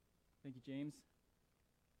Thank you, James.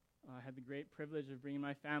 I had the great privilege of bringing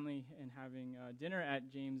my family and having dinner at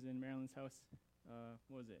James and Marilyn's house,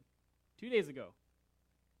 what was it? 2 days ago.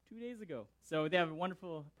 2 days ago. So they have a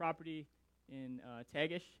wonderful property in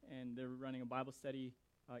Tagish, and they're running a Bible study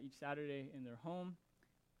each Saturday in their home.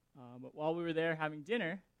 But while we were there having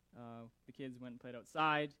dinner, the kids went and played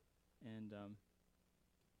outside, and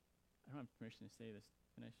I don't have permission to say this.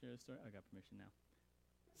 Can I share the story? I got permission now.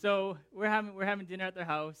 So we're having dinner at their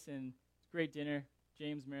house, and it's a great dinner.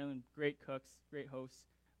 James, Marilyn, great cooks, great hosts.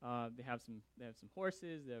 They have some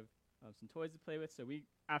horses. They have some toys to play with. So we,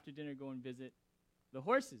 after dinner, go and visit the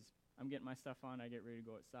horses. I'm getting my stuff on. I get ready to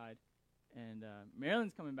go outside, and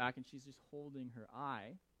Marilyn's coming back, and she's just holding her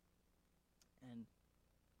eye and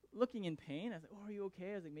looking in pain. I was like, "Oh, are you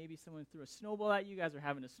okay?" I was like, "Maybe someone threw a snowball at you. You guys are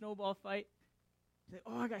having a snowball fight." She's like,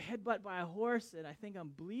 "Oh, I got headbutted by a horse, and I think I'm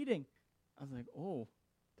bleeding." I was like, "Oh,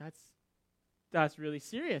 that's really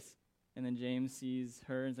serious." And then James sees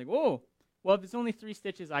her and is like, "Whoa, well, if it's only 3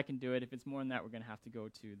 stitches, I can do it. If it's more than that, we're going to have to go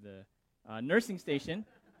to the nursing station,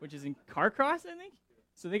 which is in Carcross, I think."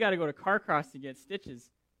 So they got to go to Carcross to get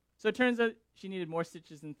stitches. So it turns out she needed more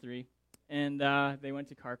stitches than 3, and they went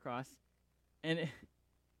to Carcross. And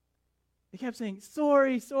they kept saying,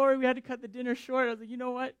 sorry, we had to cut the dinner short. I was like, you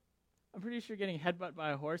know what? I'm pretty sure getting headbutt by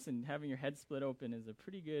a horse and having your head split open is a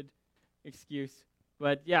pretty good excuse.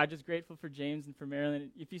 But yeah, just grateful for James and for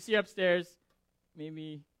Marilyn. If you see her upstairs,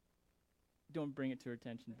 maybe don't bring it to her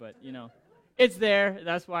attention, but it's there.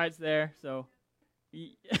 That's why it's there. So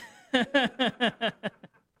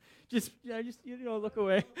just look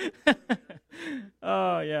away.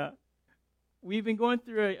 Oh yeah. We've been going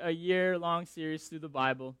through a year-long series through the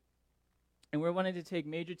Bible, and we're wanting to take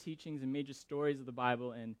major teachings and major stories of the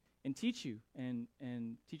Bible and teach you and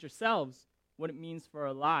teach ourselves what it means for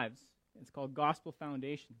our lives. It's called Gospel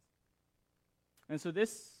Foundations. And so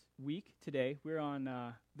this week, today, we're on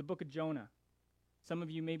the Book of Jonah. Some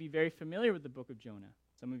of you may be very familiar with the Book of Jonah.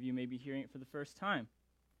 Some of you may be hearing it for the first time.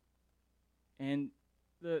 And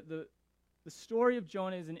the story of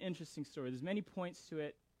Jonah is an interesting story. There's many points to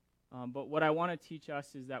it, but what I want to teach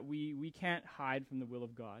us is that we can't hide from the will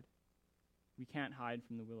of God. We can't hide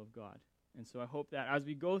from the will of God. And so I hope that as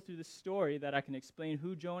we go through the story that I can explain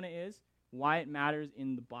who Jonah is, why it matters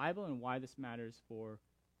in the Bible, and why this matters for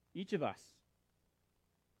each of us.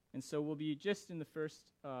 And so we'll be just in the first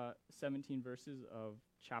 17 verses of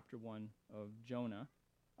chapter 1 of Jonah.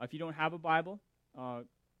 If you don't have a Bible,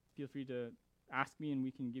 feel free to ask me, and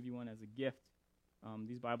we can give you one as a gift.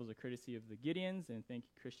 These Bibles are courtesy of the Gideons, and thank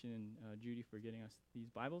you, Christian and Judy, for getting us these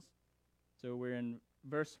Bibles. So we're in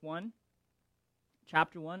verse 1,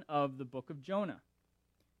 chapter 1 of the book of Jonah.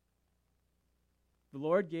 The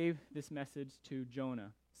Lord gave this message to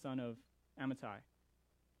Jonah, son of Amittai.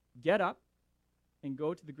 Get up and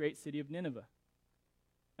go to the great city of Nineveh.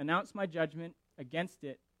 Announce my judgment against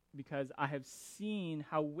it, because I have seen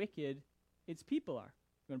how wicked its people are.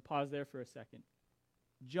 I'm going to pause there for a second.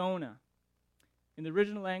 Jonah. In the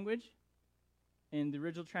original language, in the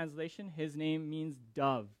original translation, his name means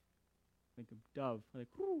dove. Like a dove. Like,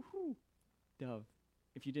 whoo, whoo, dove.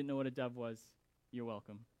 If you didn't know what a dove was, you're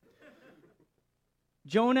welcome.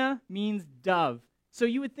 Jonah means dove. So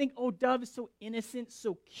you would think, oh, dove is so innocent,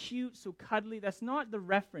 so cute, so cuddly. That's not the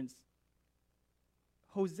reference.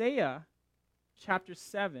 Hosea chapter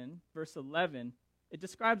 7, verse 11, it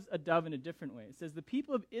describes a dove in a different way. It says, the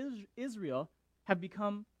people of Israel have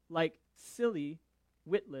become like silly,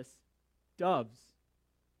 witless doves.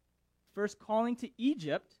 First calling to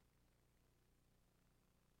Egypt,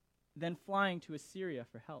 then flying to Assyria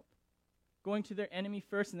for help. Going to their enemy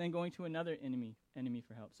first and then going to another enemy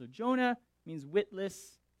for help. So Jonah means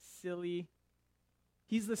witless, silly.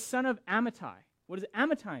 He's the son of Amittai. What does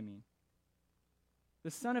Amittai mean? The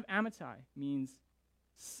son of Amittai means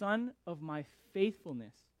son of my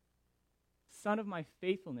faithfulness. Son of my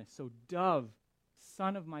faithfulness. So dove,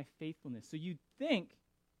 son of my faithfulness. So you'd think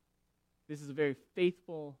this is a very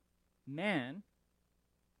faithful man,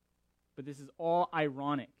 but this is all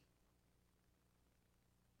ironic.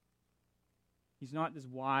 He's not this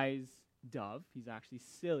wise dove. He's actually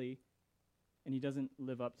silly, and he doesn't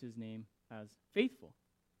live up to his name as faithful.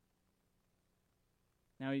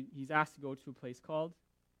 Now he's asked to go to a place called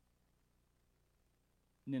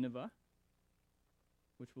Nineveh,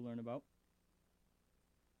 which we'll learn about.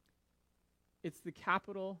 It's the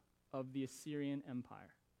capital of the Assyrian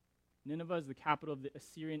Empire. Nineveh is the capital of the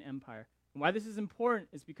Assyrian Empire. And why this is important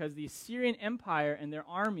is because the Assyrian Empire and their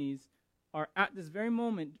armies are at this very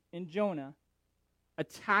moment in Jonah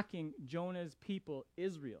attacking Jonah's people,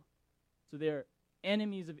 Israel. So they're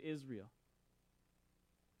enemies of Israel.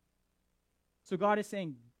 So God is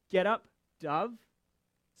saying, Get up, dove,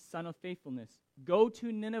 son of faithfulness. Go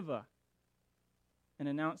to Nineveh and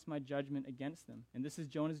announce my judgment against them. And this is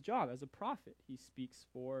Jonah's job as a prophet. He speaks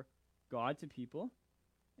for God to people,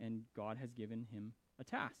 and God has given him a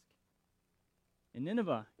task. And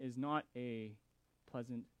Nineveh is not a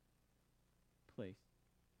pleasant place.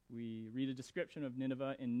 We read a description of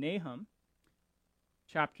Nineveh in Nahum,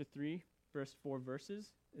 chapter 3, first 4 verses.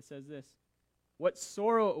 It says this: "What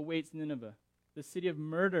sorrow awaits Nineveh, the city of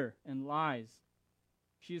murder and lies.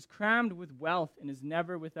 She is crammed with wealth and is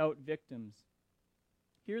never without victims.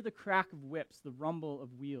 Hear the crack of whips, the rumble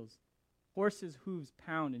of wheels. Horses' hooves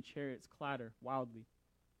pound and chariots clatter wildly.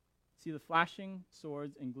 See the flashing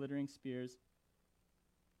swords and glittering spears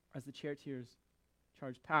as the charioteers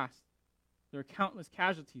charge past. There are countless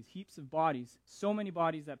casualties, heaps of bodies, so many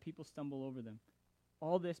bodies that people stumble over them.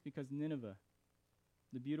 All this because Nineveh,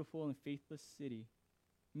 the beautiful and faithless city,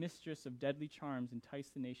 mistress of deadly charms,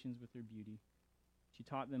 enticed the nations with her beauty. She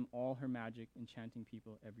taught them all her magic, enchanting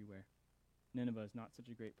people everywhere." Nineveh is not such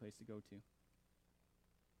a great place to go to.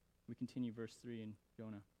 We continue verse 3 in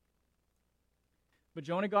Jonah. "But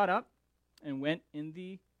Jonah got up and went in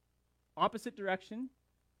the opposite direction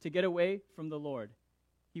to get away from the Lord.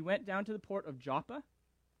 He went down to the port of Joppa,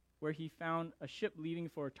 where he found a ship leaving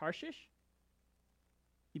for Tarshish.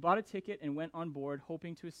 He bought a ticket and went on board,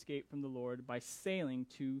 hoping to escape from the Lord by sailing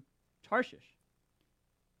to Tarshish."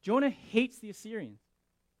 Jonah hates the Assyrians.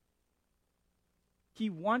 He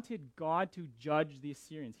wanted God to judge the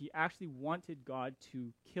Assyrians. He actually wanted God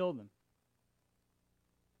to kill them.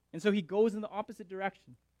 And so he goes in the opposite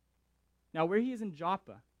direction. Now, where he is in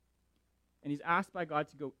Joppa, and he's asked by God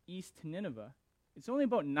to go east to Nineveh, it's only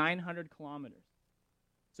about 900 kilometers.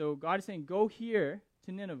 So God is saying, go here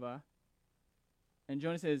to Nineveh. And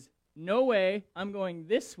Jonah says, no way, I'm going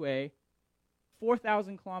this way,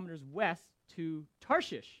 4,000 kilometers west to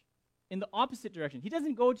Tarshish, in the opposite direction. He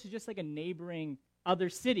doesn't go to just like a neighboring other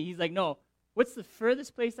city. He's like, no, what's the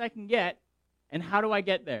furthest place I can get, and how do I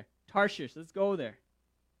get there? Tarshish, let's go there.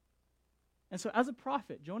 And so as a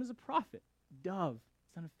prophet, Jonah's a prophet. Dove,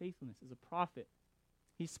 son of faithfulness, is a prophet.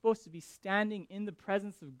 He's supposed to be standing in the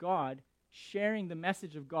presence of God, sharing the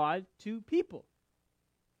message of God to people.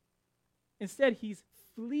 Instead, he's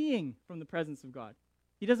fleeing from the presence of God.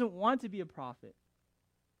 He doesn't want to be a prophet.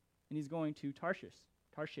 And he's going to Tarshish.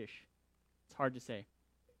 Tarshish. It's hard to say.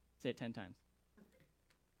 Say it 10 times.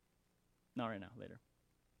 Not right now, later.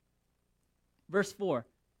 Verse 4.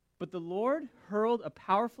 "But the Lord hurled a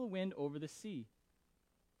powerful wind over the sea,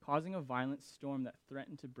 causing a violent storm that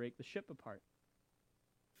threatened to break the ship apart.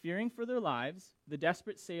 Fearing for their lives, the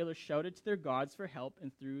desperate sailors shouted to their gods for help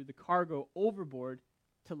and threw the cargo overboard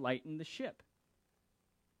to lighten the ship.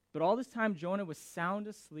 But all this time Jonah was sound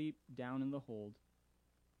asleep down in the hold.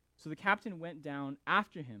 So the captain went down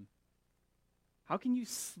after him. 'How can you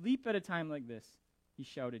sleep at a time like this?' he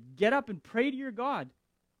shouted. 'Get up and pray to your God.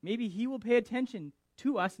 Maybe he will pay attention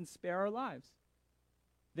to us and spare our lives.'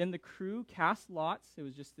 Then the crew cast lots." It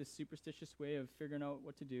was just this superstitious way of figuring out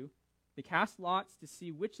what to do. "They cast lots to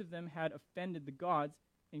see which of them had offended the gods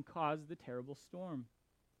and caused the terrible storm.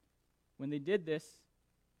 When they did this,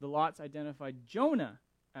 the lots identified Jonah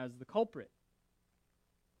as the culprit.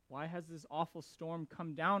 'Why has this awful storm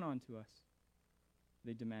come down onto us?'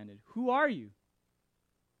 they demanded. 'Who are you?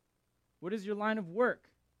 What is your line of work?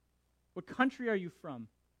 What country are you from?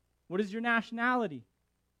 What is your nationality?'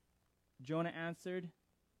 Jonah answered,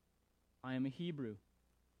 'I am a Hebrew,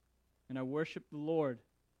 and I worship the Lord,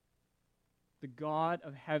 the God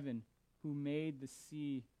of heaven, who made the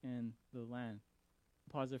sea and the land.'"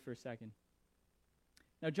 Pause there for a second.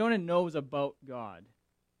 Now, Jonah knows about God.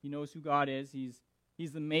 He knows who God is. He's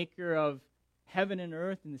the maker of heaven and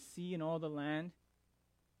earth and the sea and all the land.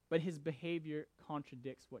 But his behavior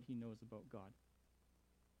contradicts what he knows about God,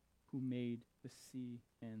 who made the sea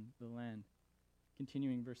and the land.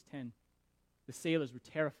 Continuing verse 10. "The sailors were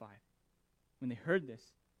terrified when they heard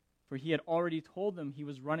this, for he had already told them he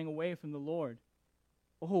was running away from the Lord.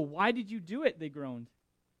 'Oh, why did you do it?' they groaned.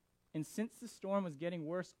 And since the storm was getting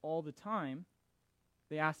worse all the time,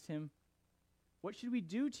 they asked him, 'What should we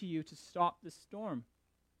do to you to stop this storm?'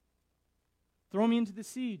 'Throw me into the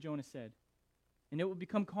sea,' Jonah said, 'and it will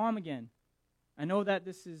become calm again. I know that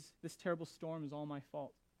this terrible storm is all my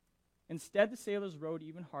fault.' Instead, the sailors rowed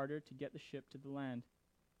even harder to get the ship to the land.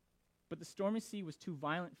 But the stormy sea was too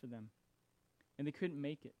violent for them, and they couldn't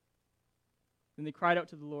make it. Then they cried out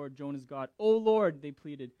to the Lord, Jonah's God. 'O Lord,' they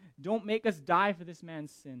pleaded, 'don't make us die for this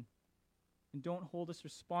man's sin, and don't hold us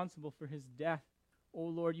responsible for his death. O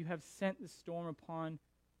Lord, you have sent the storm upon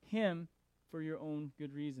him for your own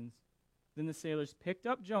good reasons.' Then the sailors picked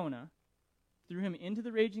up Jonah, threw him into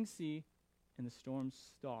the raging sea, and the storm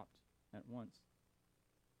stopped at once.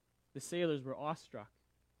 The sailors were awestruck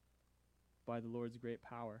by the Lord's great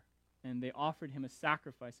power, and they offered him a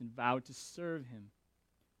sacrifice and vowed to serve him.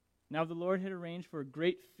 Now the Lord had arranged for a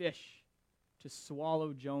great fish to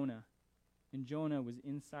swallow Jonah, and Jonah was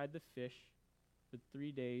inside the fish for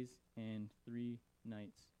 3 days and 3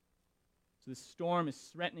 nights. So the storm is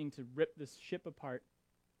threatening to rip this ship apart.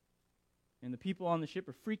 And the people on the ship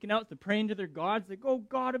are freaking out. They're praying to their gods. They go, "Oh,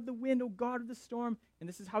 God of the wind, oh, God of the storm." And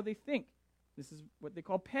this is how they think. This is what they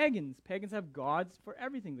call pagans. Pagans have gods for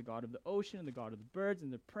everything. The god of the ocean and the god of the birds.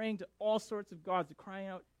 And they're praying to all sorts of gods. They're crying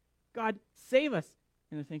out, "God, save us."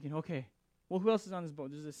 And they're thinking, okay, well, who else is on this boat?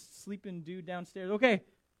 There's this sleeping dude downstairs. Okay,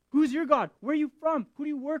 who's your God? Where are you from? Who do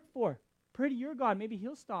you work for? Pray to your God. Maybe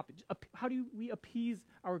he'll stop it. How do we appease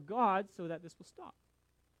our God so that this will stop?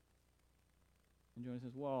 And Jonah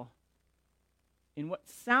says, well, in what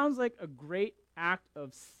sounds like a great act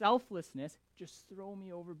of selflessness, just throw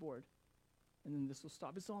me overboard, and then this will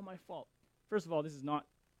stop. It's all my fault. First of all, this is not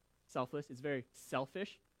selfless. It's very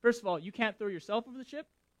selfish. First of all, you can't throw yourself over the ship.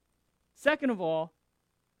 Second of all,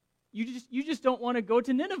 you just don't want to go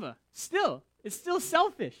to Nineveh. Still, it's still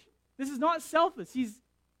selfish. This is not selfless. He's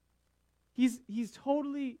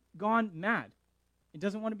totally gone mad. He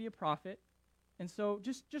doesn't want to be a prophet, and so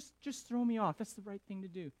just throw me off. That's the right thing to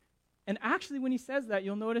do. And actually, when he says that,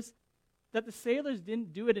 you'll notice that the sailors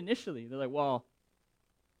didn't do it initially. They're like, well,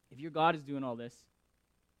 if your God is doing all this,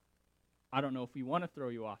 I don't know if we want to throw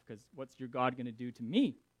you off, because what's your God going to do to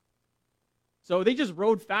me? So they just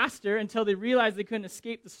rowed faster until they realized they couldn't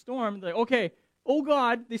escape the storm. They're like, okay, oh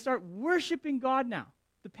God, they start worshiping God now.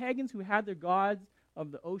 The pagans who had their gods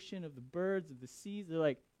of the ocean, of the birds, of the seas,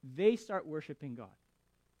 they start worshiping God.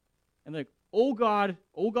 And they're like, oh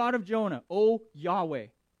God of Jonah, oh Yahweh.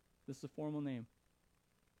 This is a formal name.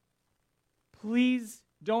 Please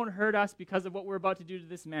don't hurt us because of what we're about to do to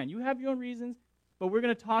this man. You have your own reasons, but we're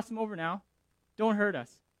going to toss him over now. Don't hurt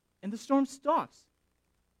us. And the storm stops.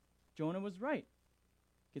 Jonah was right.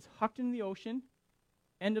 Gets hucked into the ocean.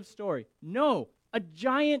 End of story. No, a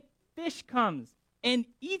giant fish comes and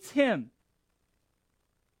eats him.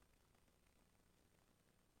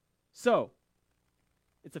 So,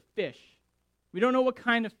 it's a fish. We don't know what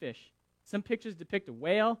kind of fish. Some pictures depict a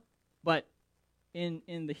whale, but in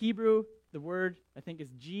the Hebrew, the word, I think, is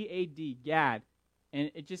G-A-D, gad. And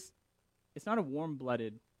it's not a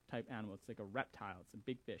warm-blooded type animal. It's like a reptile. It's a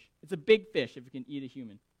big fish. It's a big fish if it can eat a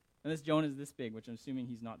human. And this Jonah is this big, which I'm assuming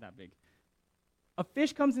he's not that big. A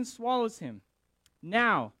fish comes and swallows him.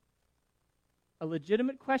 Now, a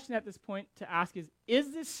legitimate question at this point to ask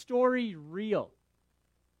is this story real?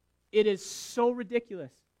 It is so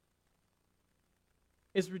ridiculous.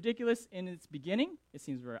 It's ridiculous in its beginning. It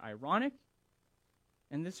seems very ironic.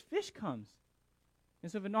 And this fish comes.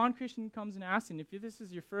 And so if a non-Christian comes and asks, and if this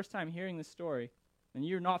is your first time hearing this story, and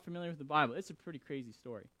you're not familiar with the Bible, it's a pretty crazy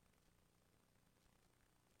story.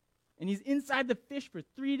 And he's inside the fish for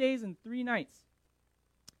 3 days and 3 nights.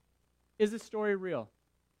 Is this story real?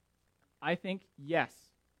 I think yes.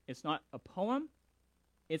 It's not a poem.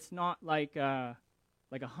 It's not like a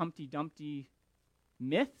Humpty Dumpty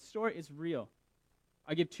myth story. It's real.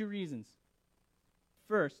 I give 2 reasons.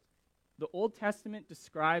 First, the Old Testament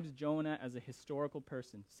describes Jonah as a historical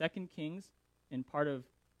person. 2 Kings, in part of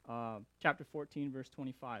chapter 14, verse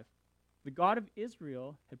 25. The God of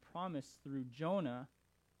Israel had promised through Jonah,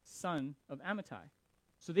 son of Amittai.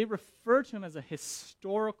 So they refer to him as a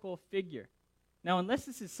historical figure. Now, unless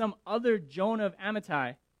this is some other Jonah of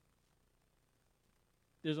Amittai,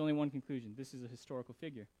 there's only one conclusion. This is a historical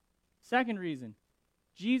figure. Second reason,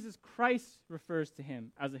 Jesus Christ refers to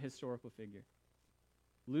him as a historical figure.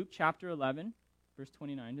 Luke chapter 11, verse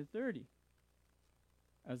 29 to 30.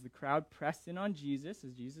 As the crowd pressed in on Jesus,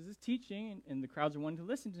 as Jesus is teaching, and the crowds are wanting to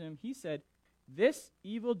listen to him, he said, "This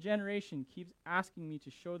evil generation keeps asking me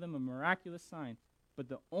to show them a miraculous sign, but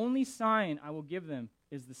the only sign I will give them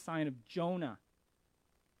is the sign of Jonah.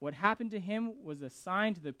 What happened to him was a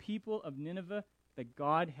sign to the people of Nineveh that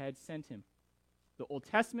God had sent him." The Old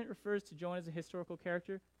Testament refers to Jonah as a historical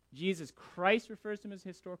character. Jesus Christ refers to him as a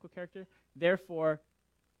historical character. Therefore,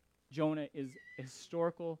 Jonah is a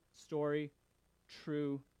historical story,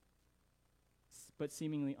 true, but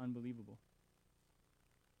seemingly unbelievable.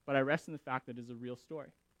 But I rest in the fact that it is a real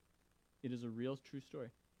story. It is a real, true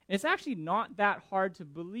story. And it's actually not that hard to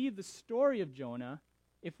believe the story of Jonah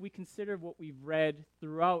if we consider what we've read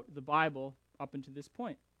throughout the Bible up until this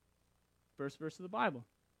point. First verse of the Bible.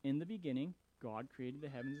 In the beginning, God created the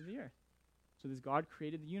heavens and the earth. So this God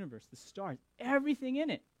created the universe, the stars, everything in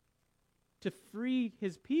it. To free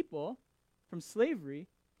his people from slavery,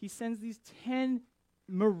 he sends these 10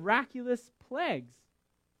 miraculous plagues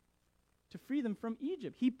to free them from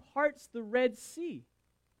Egypt. He parts the Red Sea.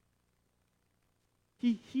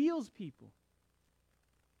 He heals people.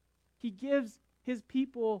 He gives his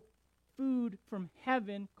people food from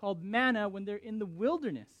heaven called manna when they're in the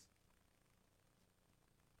wilderness.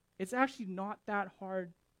 It's actually not that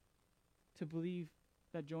hard to believe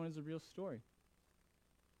that Jonah is a real story.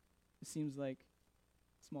 It seems like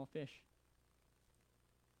small fish.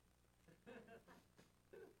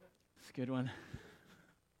 It's a good one.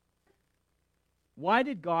 Why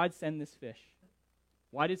did God send this fish?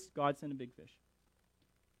 Why did God send a big fish?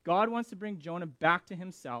 God wants to bring Jonah back to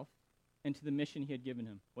himself and to the mission he had given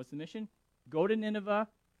him. What's the mission? Go to Nineveh,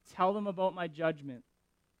 tell them about my judgment.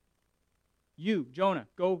 You, Jonah,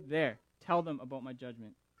 go there. Tell them about my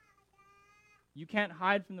judgment. You can't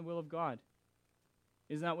hide from the will of God.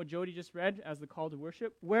 Isn't that what Jody just read as the call to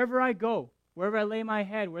worship? Wherever I go, wherever I lay my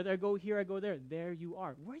head, whether I go here, I go there, there you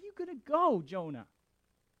are. Where are you going to go, Jonah?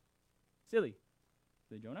 Silly.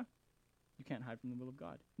 Jonah, you can't hide from the will of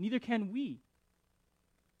God. Neither can we.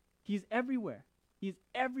 He's everywhere. He's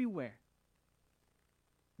everywhere.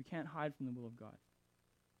 We can't hide from the will of God.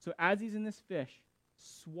 So as he's in this fish,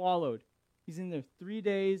 swallowed, he's in there 3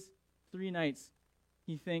 days, 3 nights,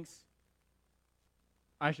 he thinks,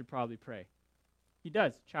 I should probably pray. He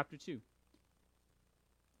does, chapter 2.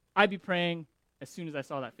 I'd be praying as soon as I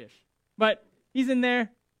saw that fish. But he's in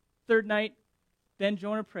there, 3rd night. Then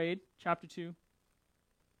Jonah prayed, chapter 2,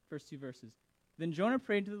 first 2 verses. Then Jonah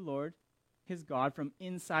prayed to the Lord, his God, from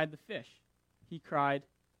inside the fish. He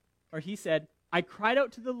said, I cried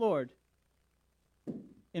out to the Lord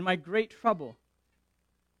in my great trouble,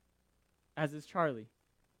 as is Charlie.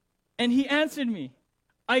 And he answered me.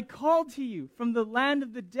 I called to you from the land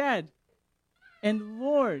of the dead. And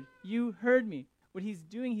Lord, you heard me. What he's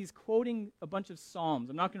doing, he's quoting a bunch of Psalms.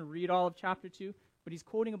 I'm not going to read all of chapter 2, but he's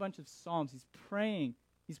quoting a bunch of Psalms. He's praying.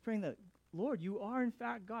 He's praying that, Lord, you are in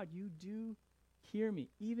fact God. You do hear me.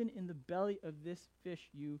 Even in the belly of this fish,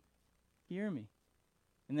 you hear me.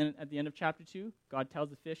 And then at the end of chapter 2, God tells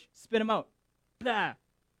the fish, spit him out. Blah!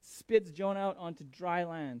 Spits Jonah out onto dry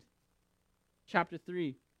land. Chapter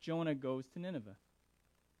 3, Jonah goes to Nineveh.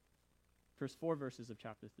 First 4 verses of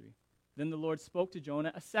chapter 3. Then the Lord spoke to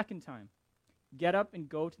Jonah a second time. Get up and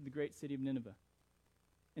go to the great city of Nineveh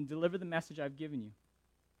and deliver the message I've given you.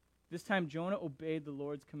 This time Jonah obeyed the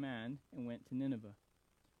Lord's command and went to Nineveh,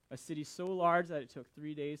 a city so large that it took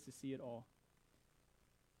 3 days to see it all.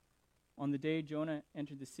 On the day Jonah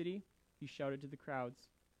entered the city, he shouted to the crowds.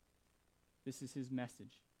 This is his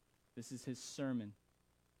message. This is his sermon.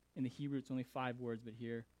 In the Hebrew, it's only 5 words, but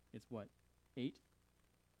here it's what? 8?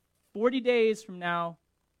 40 days from now,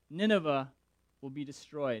 Nineveh will be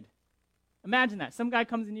destroyed. Imagine that. Some guy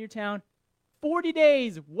comes into your town, 40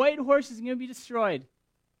 days, white horse is going to be destroyed.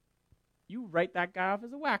 You write that guy off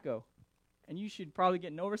as a wacko. And you should probably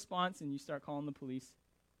get no response and you start calling the police.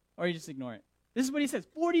 Or you just ignore it. This is what he says.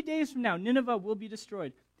 40 days from now, Nineveh will be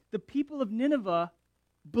destroyed. The people of Nineveh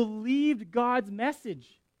believed God's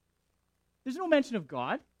message. There's no mention of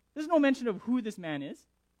God. There's no mention of who this man is.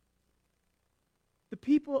 The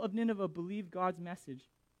people of Nineveh believed God's message,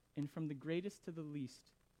 and from the greatest to the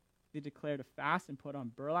least, they declared a fast and put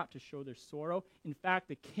on burlap to show their sorrow. In fact,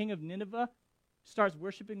 the king of Nineveh starts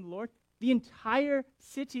worshiping the Lord. The entire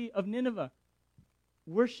city of Nineveh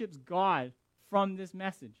worships God from this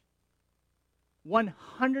message.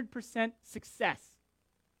 100% success.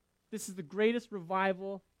 This is the greatest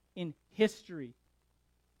revival in history.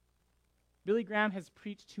 Billy Graham has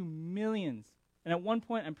preached to millions. And at one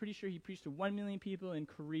point, I'm pretty sure he preached to 1 million people in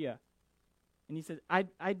Korea. And he said,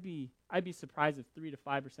 I'd be surprised if 3 to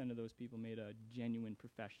 5% of those people made a genuine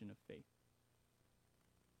profession of faith.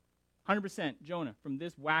 100% Jonah from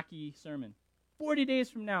this wacky sermon. 40 days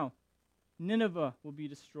from now, Nineveh will be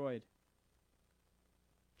destroyed.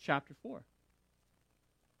 Chapter 4.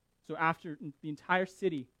 So after the entire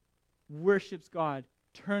city worships God,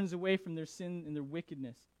 turns away from their sin and their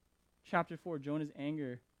wickedness. Chapter 4, Jonah's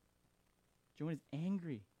anger. Jonah's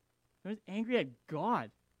angry. Jonah's angry at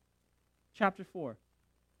God. Chapter 4,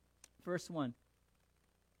 verse 1.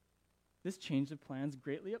 This change of plans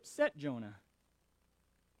greatly upset Jonah.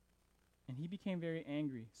 And he became very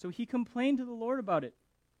angry. So he complained to the Lord about it.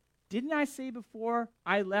 Didn't I say before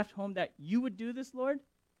I left home that you would do this, Lord?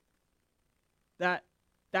 That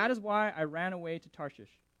is why I ran away to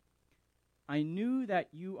Tarshish. I knew that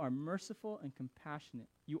you are merciful and compassionate.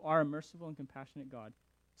 You are a merciful and compassionate God,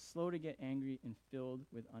 slow to get angry and filled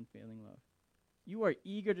with unfailing love. You are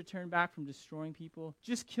eager to turn back from destroying people.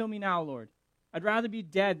 Just kill me now, Lord. I'd rather be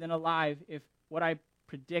dead than alive if what I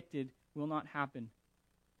predicted will not happen.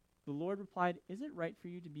 The Lord replied, is it right for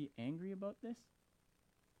you to be angry about this?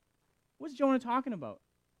 What's Jonah talking about?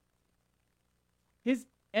 His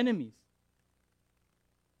enemies,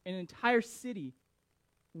 an entire city,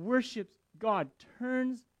 worships God,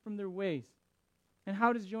 turns from their ways. And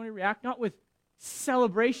how does Jonah react? Not with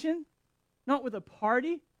celebration, not with a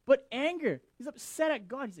party, but anger. He's upset at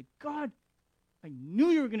God. He's like, God, I knew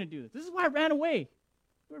you were going to do this. This is why I ran away.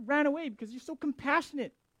 I ran away because you're so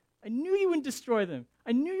compassionate. I knew you wouldn't destroy them.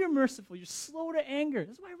 I knew you're merciful. You're slow to anger.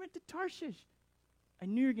 That's why I went to Tarshish. I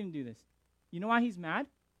knew you were going to do this. You know why he's mad?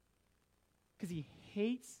 Because he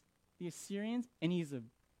hates the Assyrians and he's a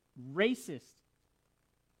racist.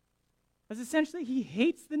 That's essentially, he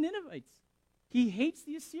hates the Ninevites. He hates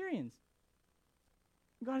the Assyrians.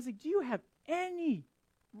 And God is like, do you have any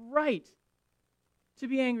right to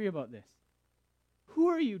be angry about this? Who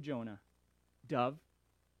are you, Jonah? Dove?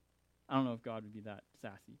 I don't know if God would be that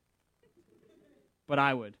sassy. But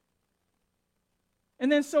I would. And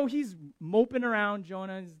then so he's moping around.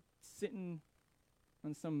 Jonah is sitting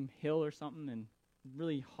on some hill or something and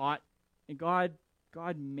really hot. And God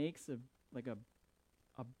makes a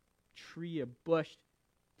tree, a bush,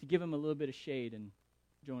 to give him a little bit of shade, and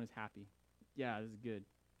Jonah's happy. Yeah, this is good.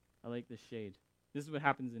 I like this shade. This is what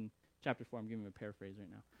happens in chapter 4. I'm giving him a paraphrase right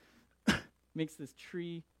now. Makes this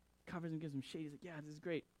tree, covers him, gives him shade. He's like, yeah, this is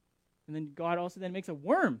great. And then God also then makes a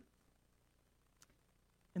worm.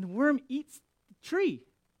 And the worm eats the tree.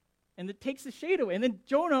 And it takes the shade away. And then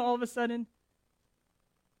Jonah all of a sudden,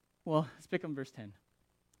 well, let's pick up verse 10.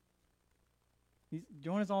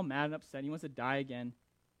 Jonah's all mad and upset. He wants to die again.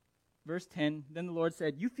 Verse 10, then the Lord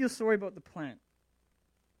said, you feel sorry about the plant,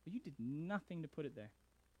 but you did nothing to put it there.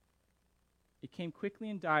 It came quickly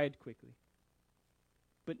and died quickly.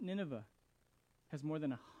 But Nineveh has more than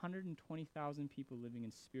 120,000 people living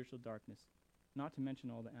in spiritual darkness, not to mention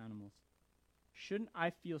all the animals. Shouldn't I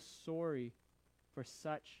feel sorry for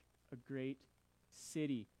such a great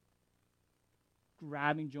city?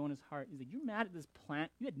 Grabbing Jonah's heart. He's like, you're mad at this plant?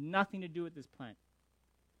 You had nothing to do with this plant.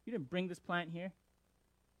 You didn't bring this plant here.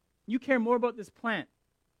 You care more about this plant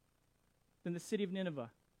than the city of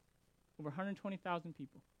Nineveh. Over 120,000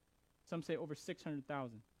 people. Some say over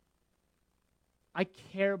 600,000. I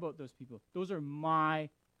care about those people. Those are my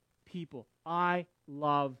people. I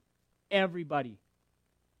love everybody.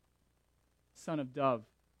 Son of dove.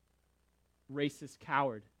 Racist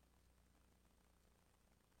coward.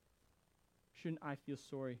 Shouldn't I feel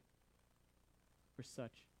sorry for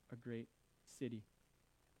such a great city?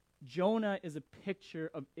 Jonah is a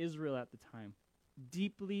picture of Israel at the time.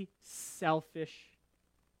 Deeply selfish,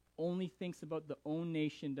 only thinks about the own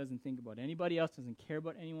nation, doesn't think about anybody else, doesn't care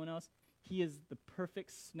about anyone else. He is the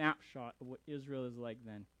perfect snapshot of what Israel is like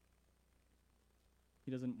then.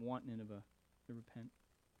 He doesn't want Nineveh to repent.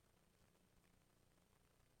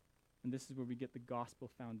 And this is where we get the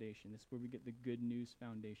gospel foundation. This is where we get the good news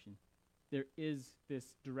foundation. There is this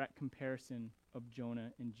direct comparison of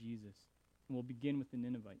Jonah and Jesus. And we'll begin with the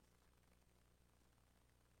Ninevites.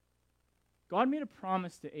 God made a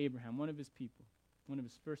promise to Abraham, one of his people, one of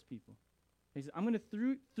his first people. He said, I'm going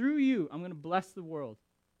to, through you, I'm going to bless the world.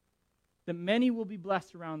 That many will be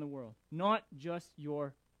blessed around the world, not just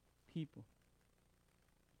your people.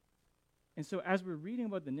 And so as we're reading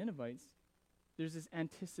about the Ninevites, there's this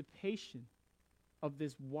anticipation of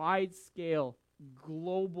this wide-scale,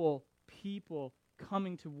 global people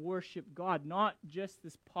coming to worship God, not just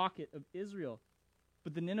this pocket of Israel,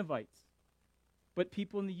 but the Ninevites, but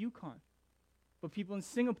people in the Yukon, but people in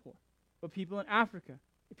Singapore, but people in Africa,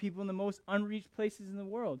 but people in the most unreached places in the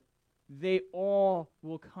world. They all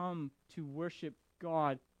will come to worship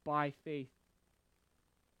God by faith.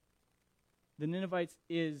 The Ninevites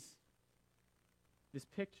is this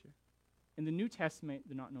picture. In the New Testament,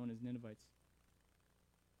 they're not known as Ninevites.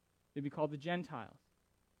 They'd be called the Gentiles.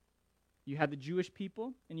 You had the Jewish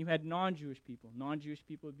people, and you had non-Jewish people. Non-Jewish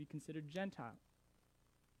people would be considered Gentiles.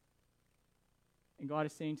 And God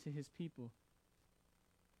is saying to his people,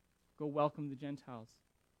 go welcome the Gentiles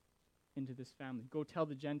into this family. Go tell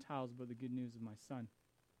the Gentiles about the good news of my son.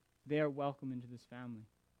 They are welcome into this family.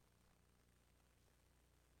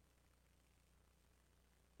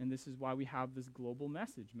 And this is why we have this global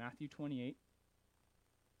message. Matthew 28,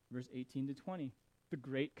 verse 18 to 20. The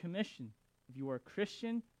Great Commission. If you are a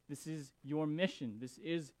Christian, this is your mission. This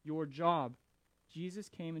is your job. Jesus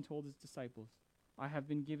came and told his disciples, I have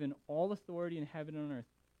been given all authority in heaven and on earth.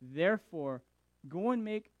 Therefore, go and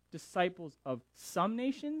make disciples of some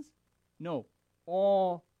nations. No,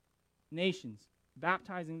 all nations,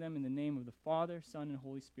 baptizing them in the name of the Father, Son, and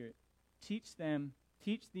Holy Spirit. Teach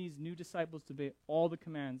these new disciples to obey all the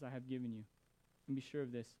commands I have given you. And be sure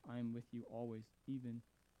of this, I am with you always, even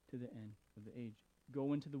to the end of the age.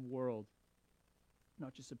 Go into the world,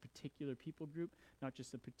 not just a particular people group, not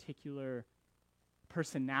just a particular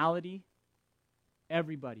personality,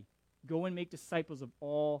 everybody. Go and make disciples of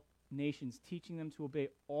all nations, teaching them to obey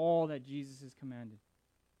all that Jesus has commanded.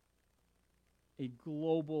 A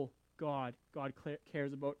global God. God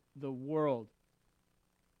cares about the world.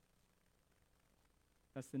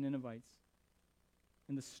 That's the Ninevites.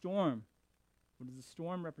 And the storm, what does the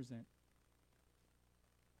storm represent?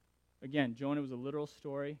 Again, Jonah was a literal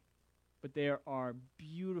story, but there are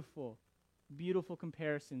beautiful, beautiful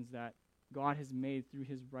comparisons that God has made through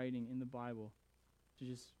his writing in the Bible to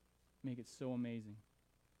just make it so amazing.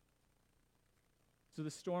 So the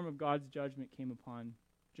storm of God's judgment came upon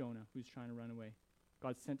Jonah, who's trying to run away.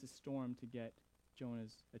 God sent a storm to get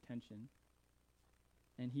Jonah's attention.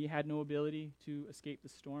 And he had no ability to escape the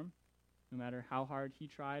storm, no matter how hard he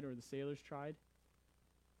tried or the sailors tried.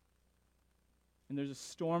 And there's a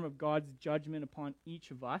storm of God's judgment upon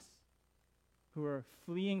each of us who are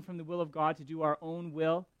fleeing from the will of God to do our own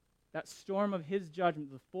will. That storm of his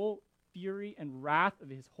judgment, the full fury and wrath of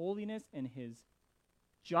his holiness and his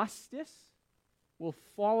justice will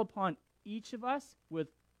fall upon each of us with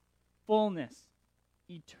fullness,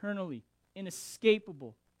 eternally,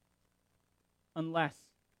 inescapable, unless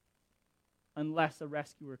a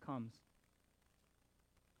rescuer comes,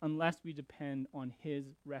 unless we depend on his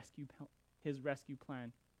rescue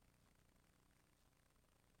plan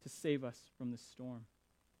to save us from the storm.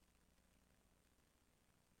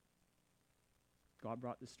 God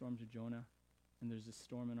brought this storm to Jonah, and there's a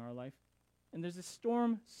storm in our life. And there's a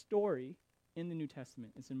storm story in the New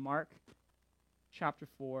Testament. It's in Mark chapter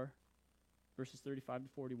 4, verses 35 to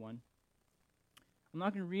 41. I'm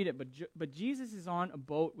not going to read it, but Jesus is on a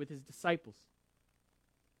boat with his disciples.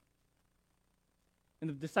 And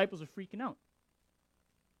the disciples are freaking out.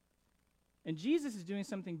 And Jesus is doing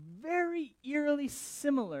something very eerily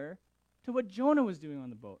similar to what Jonah was doing on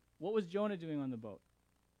the boat. What was Jonah doing on the boat?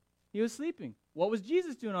 He was sleeping. What was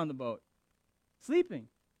Jesus doing on the boat? Sleeping.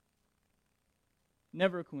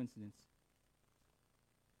 Never a coincidence.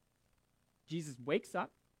 Jesus wakes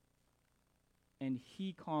up and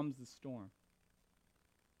he calms the storm.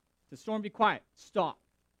 The storm, be quiet. Stop.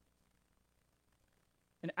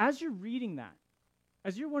 And as you're reading that,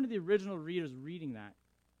 as you're one of the original readers reading that,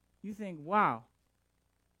 you think, wow,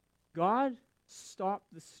 God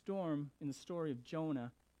stopped the storm in the story of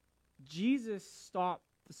Jonah. Jesus stopped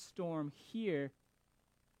the storm here.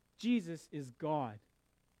 Jesus is God.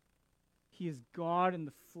 He is God in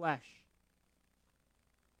the flesh.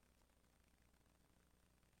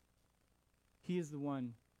 He is the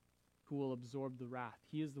one who will absorb the wrath.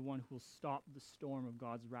 He is the one who will stop the storm of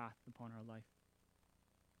God's wrath upon our life.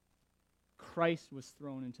 Christ was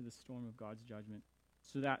thrown into the storm of God's judgment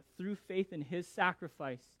so that through faith in his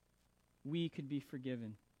sacrifice, we could be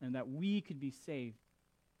forgiven and that we could be saved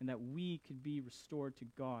and that we could be restored to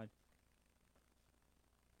God.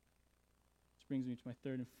 This brings me to my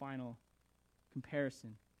third and final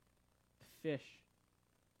comparison. The fish.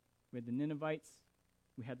 We had the Ninevites,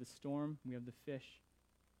 we had the storm, we have the fish.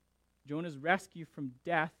 Jonah's rescue from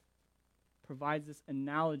death provides this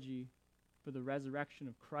analogy for the resurrection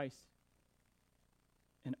of Christ.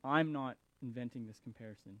 And I'm not inventing this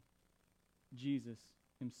comparison. Jesus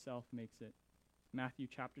himself makes it. Matthew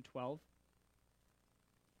chapter 12,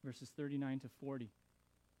 verses 39 to 40.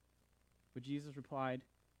 But Jesus replied,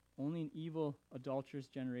 only an evil, adulterous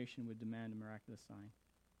generation would demand a miraculous sign.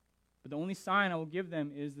 But the only sign I will give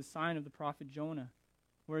them is the sign of the prophet Jonah.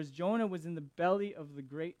 Whereas Jonah was in the belly of the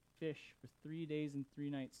great fish for 3 days and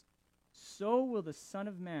 3 nights, so will the Son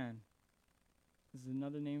of Man, this is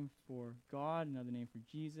another name for God, another name for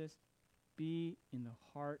Jesus, be in the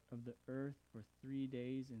heart of the earth for 3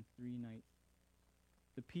 days and 3 nights.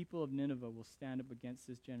 The people of Nineveh will stand up against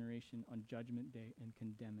this generation on Judgment Day and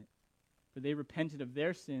condemn it. For they repented of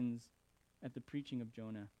their sins at the preaching of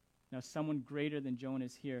Jonah. Now someone greater than Jonah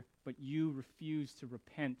is here, but you refuse to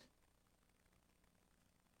repent.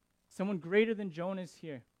 Someone greater than Jonah is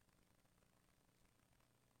here.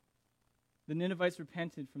 The Ninevites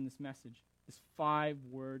repented from this message, this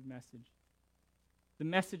 5-word message. The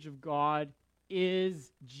message of God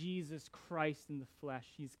is Jesus Christ in the flesh.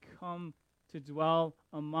 He's come to dwell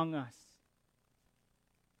among us.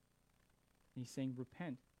 And he's saying,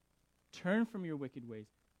 repent. Turn from your wicked ways.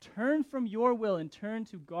 Turn from your will and turn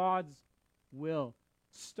to God's will.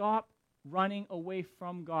 Stop running away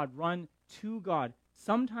from God. Run to God.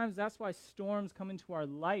 Sometimes that's why storms come into our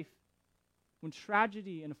life. When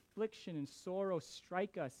tragedy and affliction and sorrow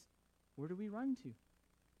strike us, where do we run to? Do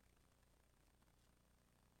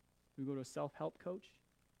we go to a self-help coach?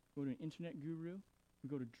 Go to an internet guru? We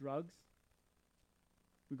go to drugs.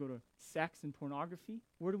 We go to sex and pornography.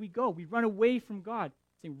 Where do we go? We run away from God,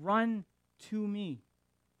 saying, run to me.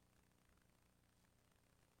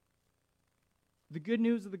 The good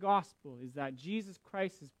news of the gospel is that Jesus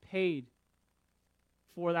Christ has paid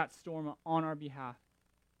for that storm on our behalf,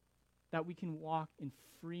 that we can walk in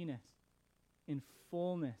freeness, in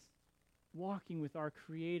fullness, walking with our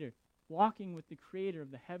Creator, walking with the Creator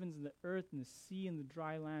of the heavens and the earth and the sea and the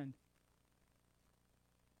dry land.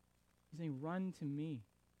 He's saying, run to me.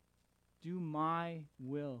 Do my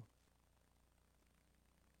will.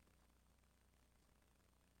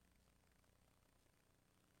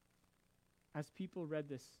 As people read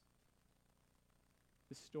this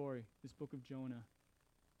story, this book of Jonah,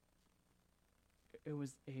 it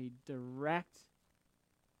was a direct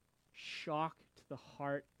shock to the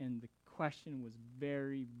heart, and the question was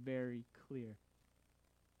very, very clear.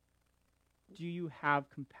 Do you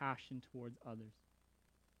have compassion towards others?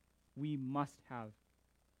 We must have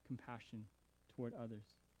compassion toward others.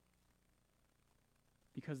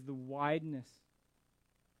 Because the wideness,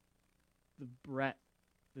 the breadth,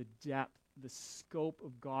 the depth, the scope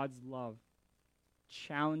of God's love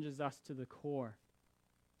challenges us to the core.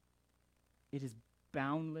 It is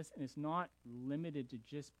boundless, and it's not limited to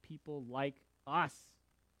just people like us.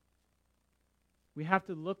 We have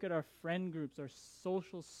to look at our friend groups, our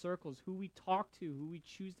social circles, who we talk to, who we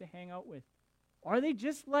choose to hang out with. Are they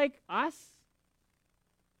just like us?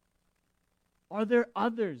 Are there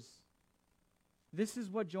others? This is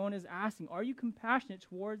what Jonah is asking. Are you compassionate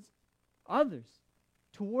towards others?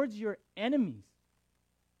 Towards your enemies?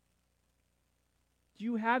 Do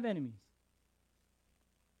you have enemies?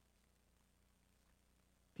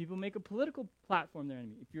 People make a political platform their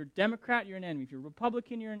enemy. If you're a Democrat, you're an enemy. If you're a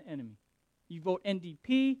Republican, you're an enemy. You vote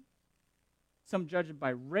NDP. Some judge it by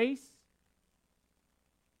race.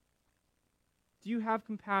 Do you have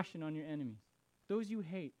compassion on your enemies? Those you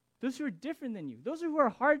hate. Those who are different than you. Those who are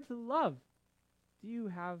hard to love. Do you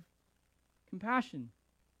have compassion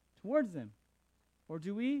towards them? Or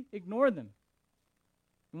do we ignore them?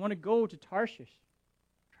 We want to go to Tarshish.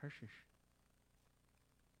 Tarshish.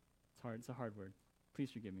 It's hard. It's a hard word. Please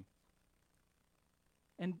forgive me.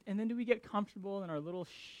 And then do we get comfortable in our little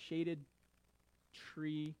shaded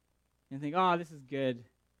tree and think, oh, this is good.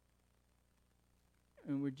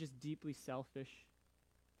 And we're just deeply selfish.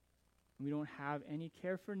 And we don't have any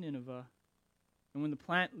care for Nineveh. And when the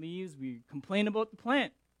plant leaves, we complain about the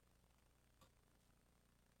plant.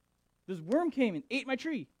 This worm came and ate my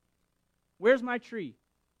tree. Where's my tree?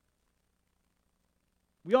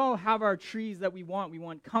 We all have our trees that we want. We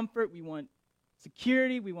want comfort. We want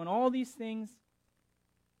security. We want all these things.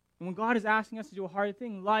 And when God is asking us to do a hard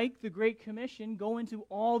thing, like the Great Commission, go into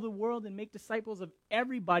all the world and make disciples of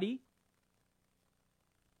everybody,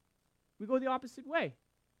 we go the opposite way.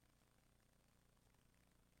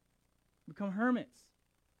 Become hermits.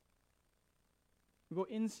 We go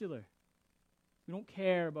insular. We don't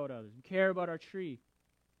care about others. We care about our tree.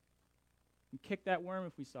 We kick that worm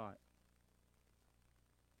if we saw it.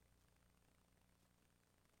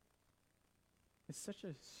 It's such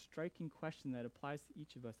a striking question that applies to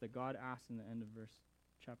each of us that God asks in the end of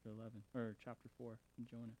chapter 11, or chapter 4 in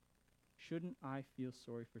Jonah. Shouldn't I feel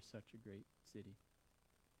sorry for such a great city?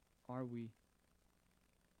 Are we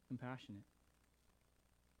compassionate?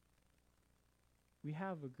 We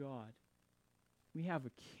have a God. We have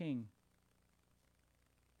a King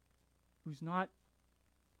who's not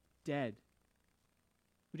dead,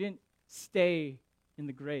 who didn't stay in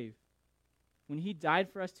the grave. When he died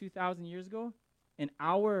for us 2,000 years ago, and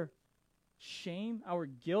our shame, our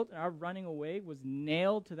guilt, and our running away was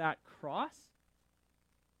nailed to that cross,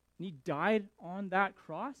 and he died on that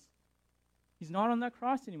cross, he's not on that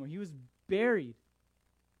cross anymore. He was buried.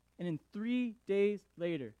 And in 3 days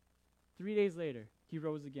later, he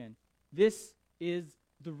rose again. This is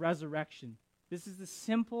the resurrection. This is the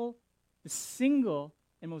single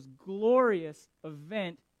and most glorious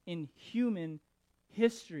event in human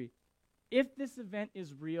history. If this event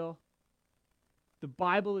is real, the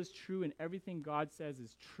Bible is true and everything God says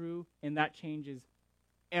is true, and that changes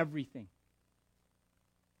everything.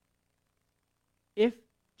 If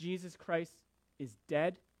Jesus Christ is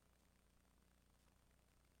dead,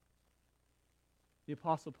 the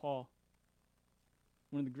Apostle Paul,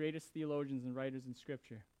 one of the greatest theologians and writers in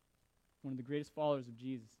Scripture, one of the greatest followers of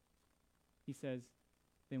Jesus, he says,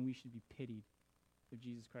 then we should be pitied if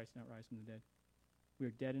Jesus Christ did not rise from the dead. We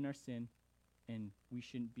are dead in our sin, and we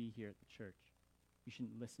shouldn't be here at the church. You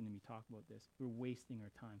shouldn't listen to me talk about this. We're wasting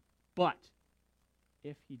our time. But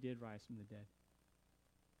if he did rise from the dead,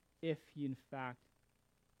 if he in fact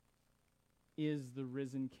is the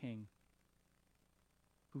risen King,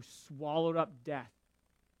 who swallowed up death,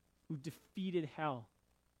 who defeated hell,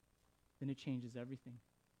 then it changes everything.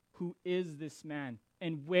 Who is this man?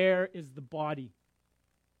 And where is the body?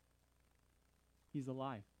 He's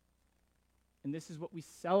alive. And this is what we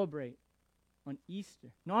celebrate on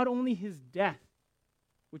Easter. Not only his death,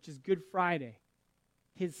 which is Good Friday,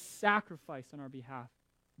 his sacrifice on our behalf,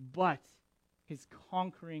 but his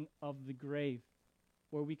conquering of the grave,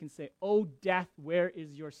 where we can say, "Oh, death, where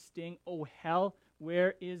is your sting? Oh, hell,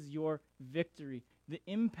 where is your victory?" The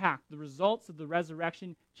impact, the results of the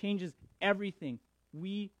resurrection changes everything.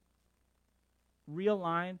 We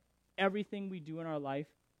realign everything we do in our life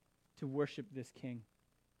to worship this King,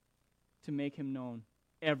 to make him known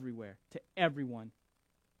everywhere, to everyone.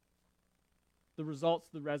 The results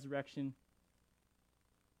of the resurrection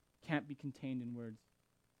can't be contained in words.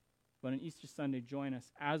 But on Easter Sunday, join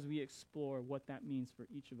us as we explore what that means for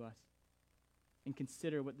each of us and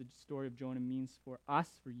consider what the story of Jonah means for us,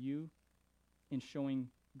 for you, in showing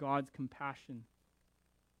God's compassion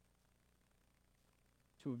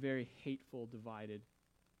to a very hateful, divided,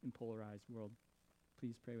 and polarized world.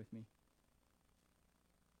 Please pray with me.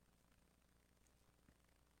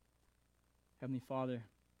 Heavenly Father,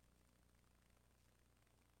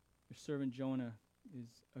 your servant Jonah is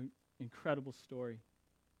an incredible story.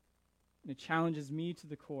 And it challenges me to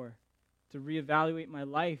the core to reevaluate my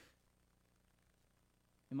life.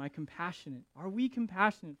 Am I compassionate? Are we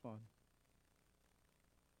compassionate, Father?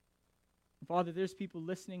 And Father, there's people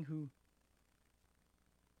listening who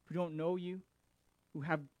don't know you, who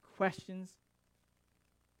have questions.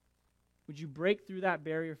 Would you break through that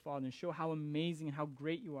barrier, Father, and show how amazing and how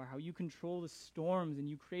great you are, how you control the storms and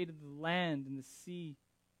you created the land and the sea,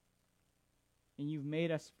 and you've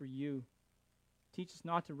made us for you. Teach us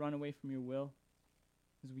not to run away from your will,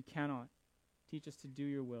 because we cannot. Teach us to do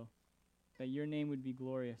your will, that your name would be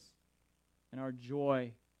glorious, and our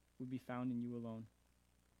joy would be found in you alone.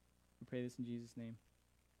 We pray this in Jesus' name.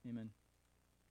 Amen.